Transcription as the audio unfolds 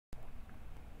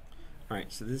All right,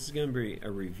 so this is going to be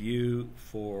a review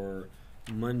for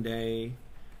Monday,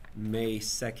 May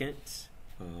 2nd.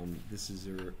 This is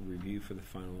a review for the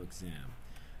final exam.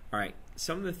 All right,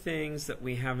 some of the things that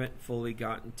we haven't fully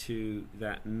gotten to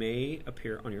that may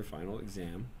appear on your final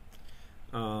exam.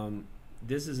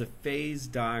 This is a phase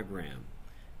diagram.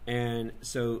 And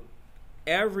so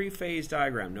every phase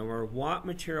diagram, no matter what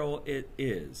material it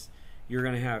is, you're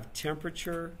going to have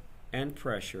temperature and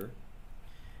pressure.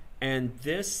 And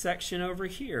this section over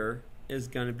here is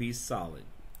going to be solid.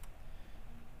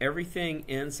 Everything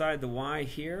inside the Y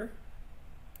here,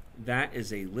 that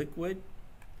is a liquid.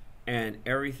 And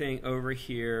everything over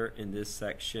here in this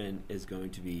section is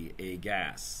going to be a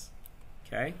gas.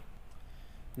 Okay?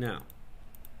 Now,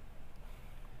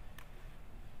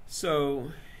 so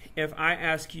if I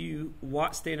ask you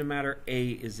what state of matter A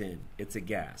is in, it's a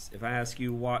gas. If I ask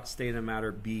you what state of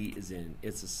matter B is in,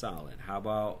 it's a solid. How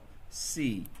about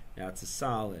C? That's a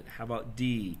solid. How about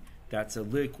D? That's a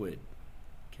liquid.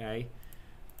 Okay?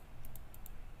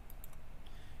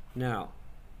 Now,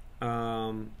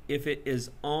 if it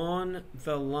is on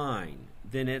the line,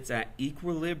 then it's at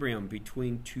equilibrium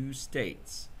between two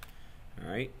states.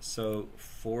 All right? So,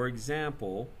 for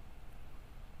example,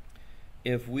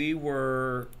 if we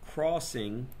were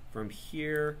crossing from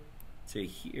here to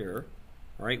here,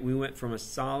 all right, we went from a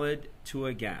solid to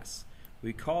a gas.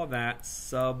 We call that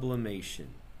sublimation.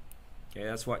 Okay,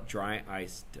 that's what dry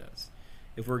ice does.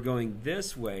 If we're going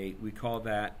this way, we call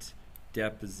that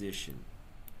deposition.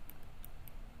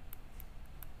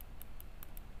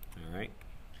 All right.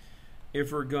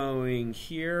 If we're going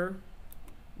here,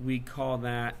 we call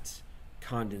that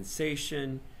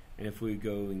condensation. And if we're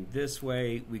going this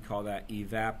way, we call that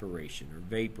evaporation or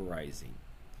vaporizing.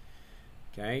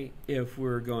 Okay. If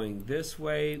we're going this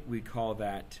way, we call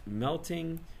that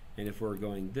melting. And if we're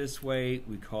going this way,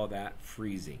 we call that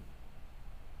freezing.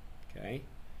 Okay.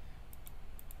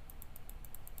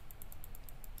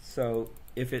 So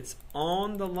if it's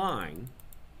on the line,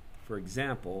 for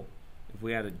example, if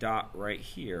we had a dot right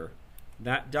here,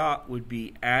 that dot would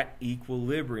be at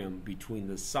equilibrium between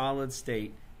the solid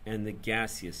state and the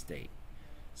gaseous state.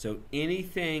 So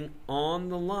anything on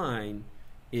the line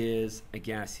is a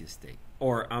gaseous state,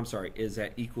 or I'm sorry, is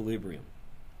at equilibrium.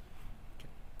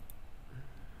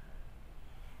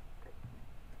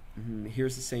 Okay.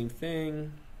 Here's the same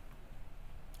thing.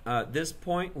 This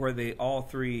point where they all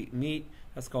three meet,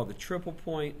 that's called the triple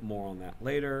point. More on that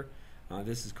later.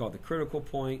 This is called the critical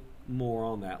point. More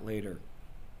on that later.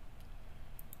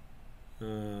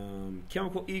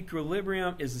 Chemical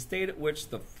equilibrium is the state at which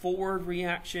the forward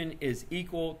reaction is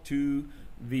equal to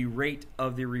the rate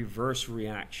of the reverse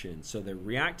reaction. So the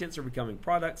reactants are becoming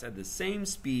products at the same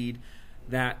speed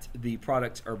that the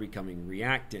products are becoming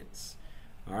reactants.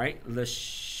 All right, Le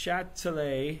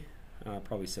Chatelet, I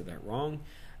probably said that wrong,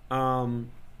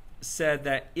 said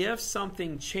that if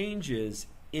something changes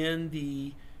in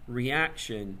the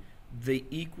reaction, the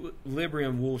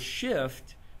equilibrium will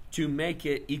shift to make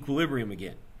it equilibrium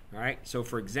again. All right. So,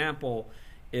 for example,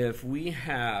 if we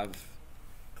have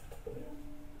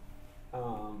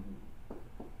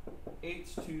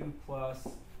H2 plus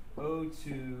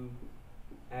O2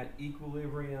 at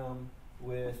equilibrium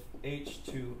with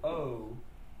H2O,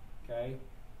 okay,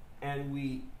 and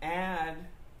we add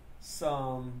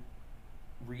some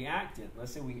reactant,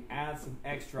 let's say we add some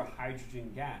extra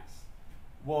hydrogen gas,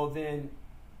 well then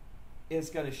it's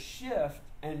going to shift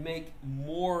and make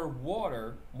more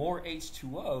water, more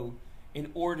H2O,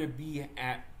 in order to be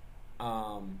at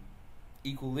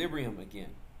equilibrium again.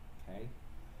 Okay.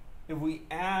 If we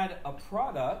add a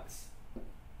product,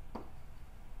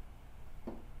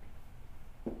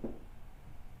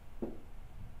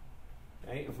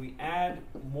 okay, if we add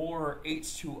more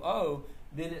H2O,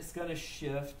 then it's going to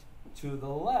shift to the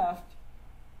left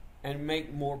and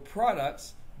make more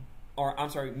products, or I'm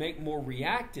sorry, make more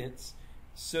reactants,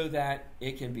 so that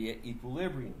it can be at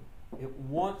equilibrium. It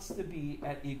wants to be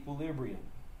at equilibrium.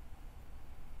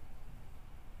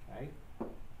 Okay.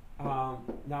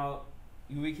 Now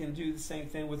we can do the same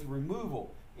thing with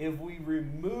removal. If we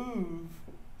remove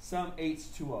some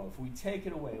H2O, if we take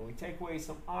it away, we take away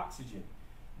some oxygen,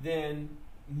 then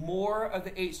more of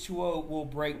the H2O will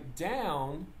break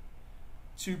down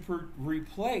to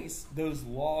replace those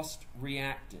lost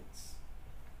reactants.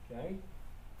 Okay.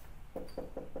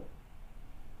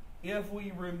 If we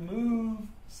remove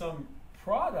some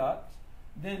product,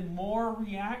 then more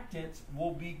reactants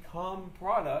will become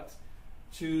products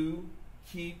to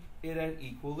keep it at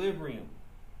equilibrium.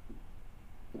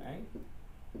 Okay?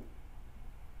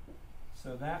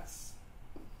 So that's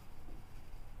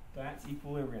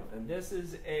equilibrium. And this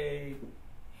is a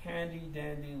handy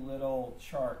dandy little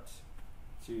chart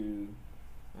to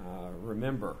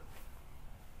remember.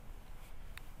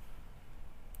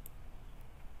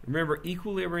 Remember,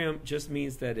 equilibrium just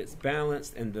means that it's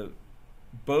balanced and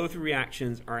both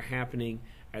reactions are happening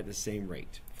at the same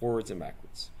rate, forwards and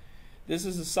backwards. This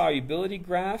is a solubility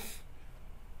graph.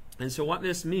 And so what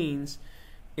this means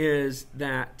is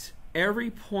that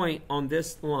every point on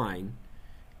this line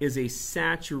is a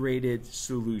saturated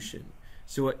solution.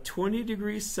 So at 20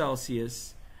 degrees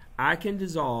Celsius, I can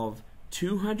dissolve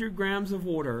 200 grams of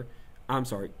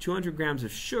 200 grams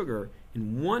of sugar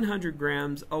in 100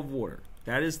 grams of water.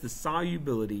 That is the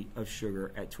solubility of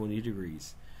sugar at 20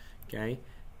 degrees. Okay?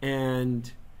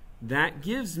 And that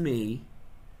gives me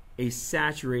a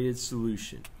saturated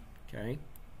solution. Okay?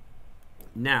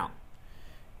 Now,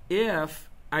 if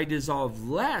I dissolve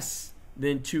less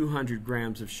than 200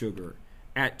 grams of sugar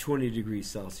at 20 degrees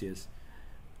Celsius,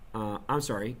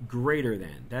 greater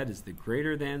than. That is the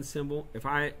greater than symbol. If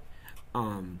I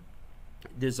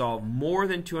dissolve more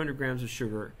than 200 grams of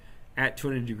sugar at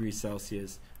 20 degrees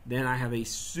Celsius, then I have a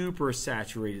super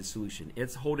saturated solution.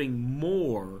 It's holding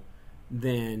more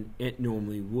than it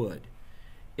normally would.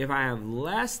 If I have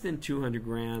less than 200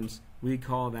 grams, we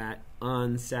call that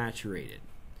unsaturated.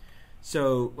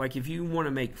 So, like if you want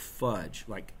to make fudge,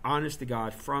 like honest to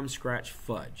God, from scratch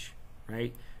fudge,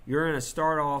 right? You're going to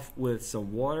start off with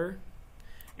some water,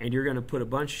 and you're going to put a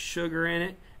bunch of sugar in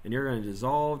it, and you're going to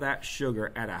dissolve that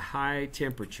sugar at a high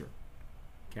temperature,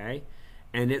 okay?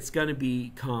 And it's going to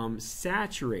become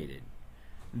saturated.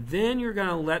 Then you're going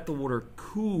to let the water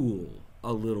cool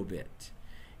a little bit.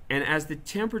 And as the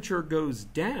temperature goes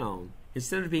down,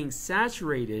 instead of being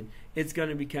saturated, it's going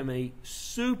to become a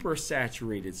super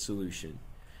saturated solution.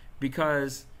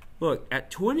 Because, look,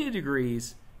 at 20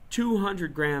 degrees,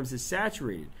 200 grams is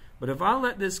saturated. But if I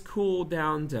let this cool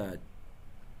down to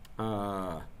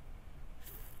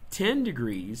 10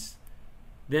 degrees,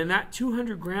 then that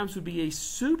 200 grams would be a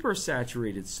super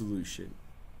saturated solution.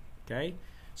 Okay?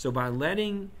 So by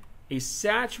letting a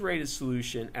saturated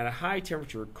solution at a high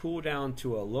temperature cool down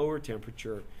to a lower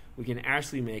temperature, we can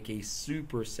actually make a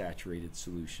super saturated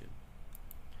solution.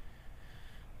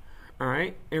 All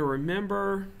right, and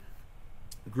remember,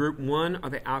 group 1 are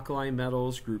the alkaline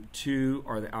metals, group 2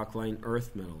 are the alkaline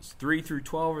earth metals, 3 through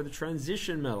 12 are the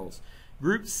transition metals,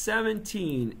 group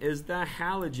 17 is the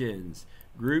halogens,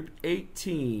 group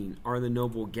 18 are the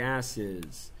noble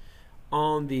gases.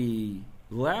 On the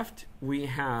left, we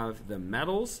have the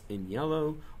metals in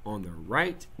yellow. On the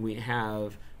right, we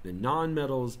have the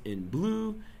nonmetals in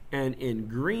blue. And in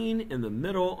green, in the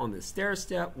middle, on the stair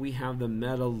step, we have the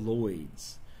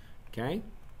metalloids. Okay?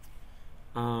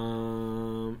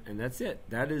 And that's it.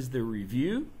 That is the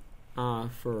review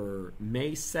for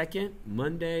May 2nd,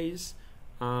 Monday's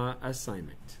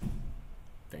assignment.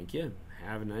 Thank you.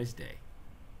 Have a nice day.